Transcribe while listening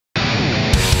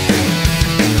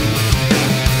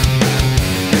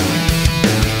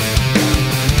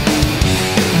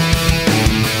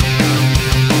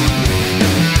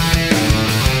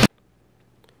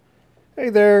Hey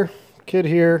there, Kid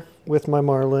here with my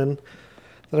Marlin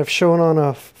that I've shown on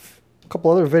a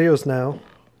couple other videos now,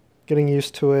 getting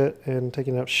used to it and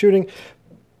taking it out shooting.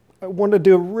 I wanted to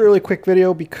do a really quick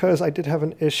video because I did have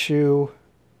an issue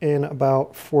in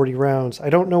about 40 rounds.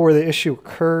 I don't know where the issue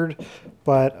occurred,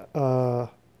 but the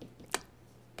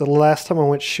last time I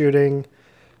went shooting,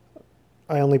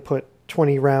 I only put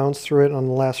 20 rounds through it. On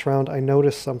the last round, I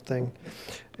noticed something,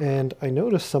 and I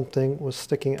noticed something was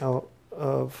sticking out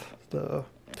of the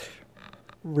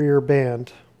rear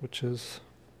band, which is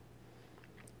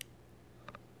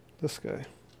this guy.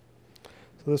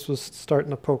 So this was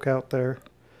starting to poke out there.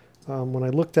 When I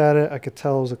looked at it, I could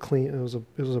tell it was a clean. It was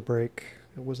a break.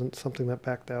 It wasn't something that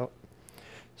backed out.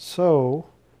 So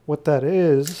what that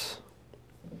is,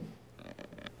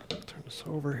 turn this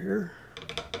over here.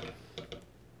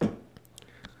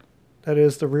 That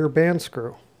is the rear band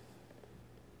screw.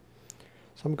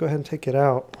 So I'm gonna go ahead and take it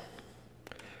out.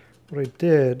 What I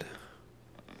did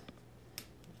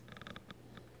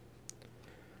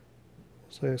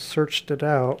was I searched it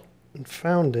out and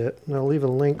found it, and I'll leave a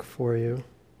link for you.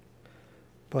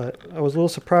 But I was a little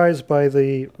surprised by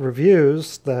the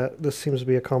reviews that this seems to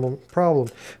be a common problem.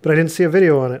 But I didn't see a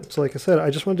video on it. So like I said, I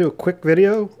just want to do a quick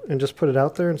video and just put it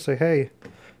out there and say, hey,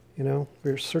 you know,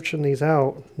 we're searching these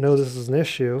out, know this is an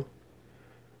issue.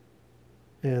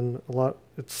 And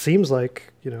it seems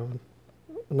like, you know,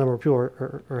 a number of people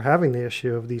are having the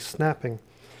issue of these snapping.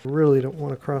 I really don't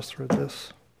want to cross-thread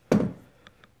this.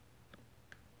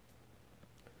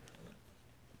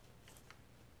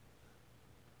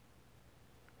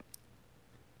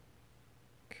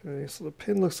 Okay, so the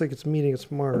pin looks like it's meeting its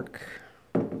mark.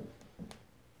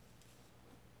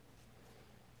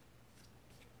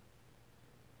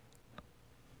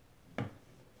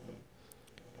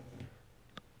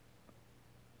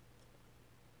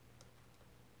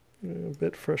 I'm a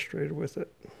bit frustrated with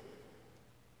it.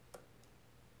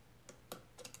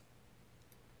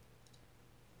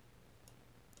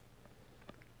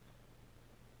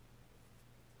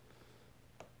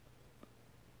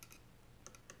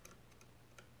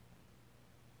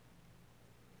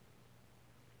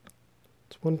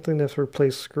 It's one thing to have to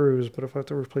replace screws, but if I have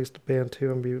to replace the band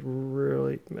too, I'm going to be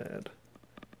really mad.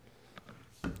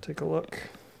 Take a look.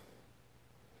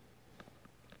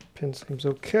 Pin seems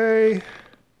okay.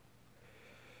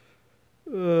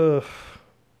 Ugh.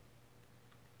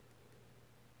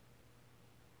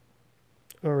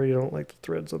 I already don't like the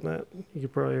threads on that. You can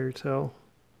probably already tell.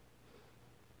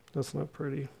 That's not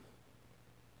pretty.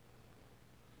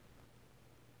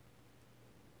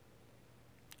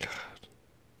 God.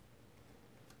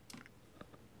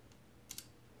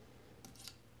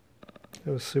 It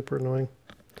was super annoying.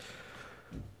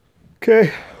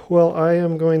 Okay, well, I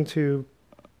am going to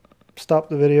stop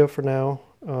the video for now.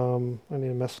 I need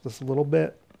to mess with this a little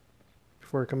bit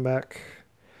before I come back.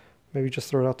 Maybe just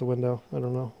throw it out the window. I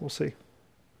don't know. We'll see.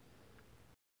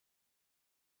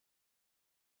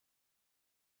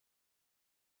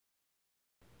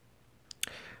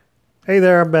 Hey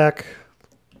there, I'm back.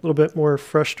 A little bit more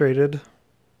frustrated.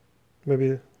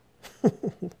 Maybe a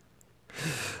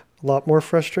lot more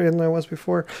frustrated than I was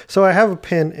before. So I have a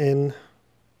pin in,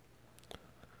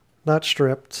 not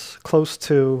stripped, close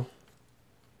to,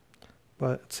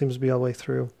 but it seems to be all the way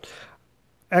through.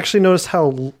 Actually notice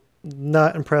how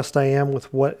not impressed I am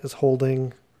with what is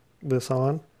holding this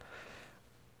on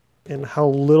and how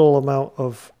little amount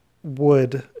of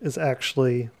wood is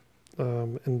actually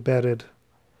embedded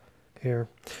here.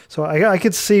 So I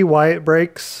could see why it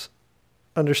breaks,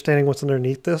 understanding what's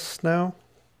underneath this now,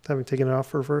 having taken it off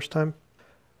for the first time.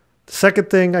 The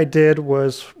second thing I did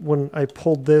was when I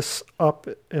pulled this up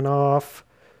and off,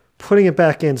 putting it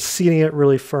back in, seating it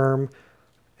really firm,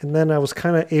 and then I was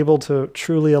kind of able to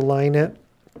truly align it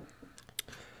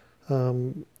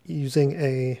using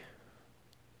a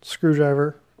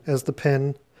screwdriver as the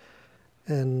pin.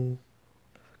 And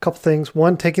a couple things.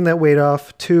 One, taking that weight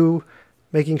off. Two,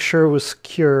 making sure it was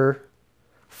secure,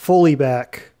 fully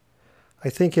back. I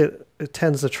think it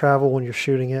tends to travel when you're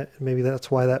shooting it. And maybe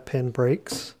that's why that pin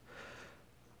breaks.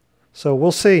 So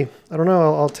we'll see. I don't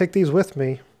know. I'll take these with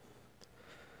me.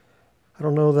 I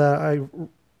don't know that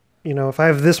you know, if I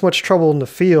have this much trouble in the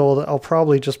field, I'll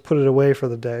probably just put it away for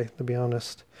the day, to be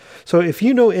honest. So if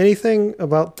you know anything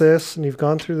about this and you've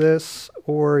gone through this,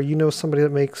 or you know somebody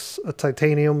that makes a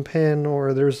titanium pin,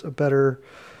 or there's a better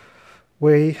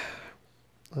way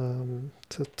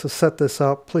to set this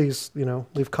up, please, you know,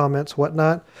 leave comments,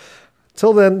 whatnot.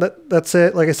 Till then, that's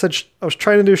it. Like I said, I was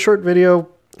trying to do a short video.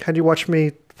 Had you watch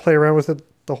me play around with it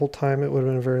the whole time, it would have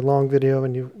been a very long video,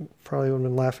 and you probably would have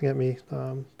been laughing at me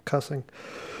cussing.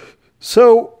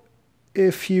 So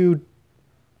if you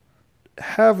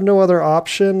have no other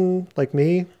option like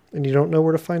me and you don't know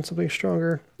where to find something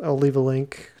stronger, I'll leave a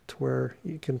link to where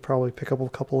you can probably pick up a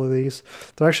couple of these.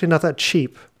 They're actually not that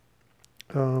cheap.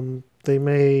 They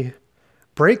may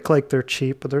break like they're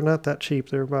cheap, but they're not that cheap.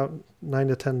 They're about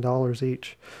 $9 to $10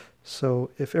 each. So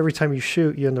if every time you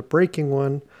shoot you end up breaking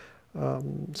one,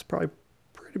 it's probably a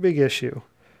pretty big issue.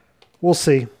 We'll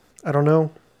see. I don't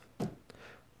know.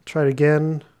 Try it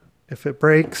again. If it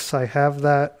breaks, I have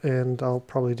that, and I'll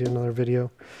probably do another video.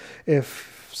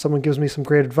 If someone gives me some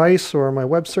great advice or my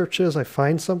web searches, I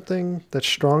find something that's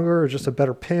stronger or just a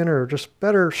better pin or just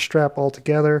better strap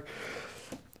altogether,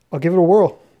 I'll give it a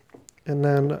whirl. And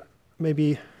then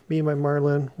maybe me and my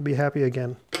Marlin will be happy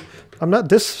again. I'm not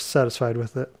dissatisfied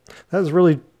with it. That is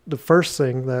really the first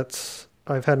thing that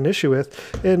I've had an issue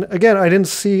with. And again, I didn't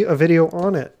see a video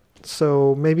on it.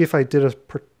 So maybe if I did a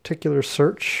particular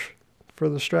search for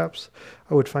the straps,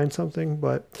 I would find something.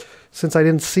 But since I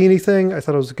didn't see anything, I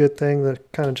thought it was a good thing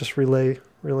that kind of just relay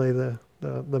the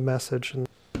message. And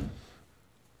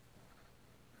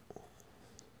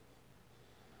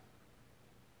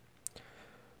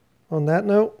on that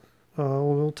note,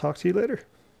 we'll talk to you later.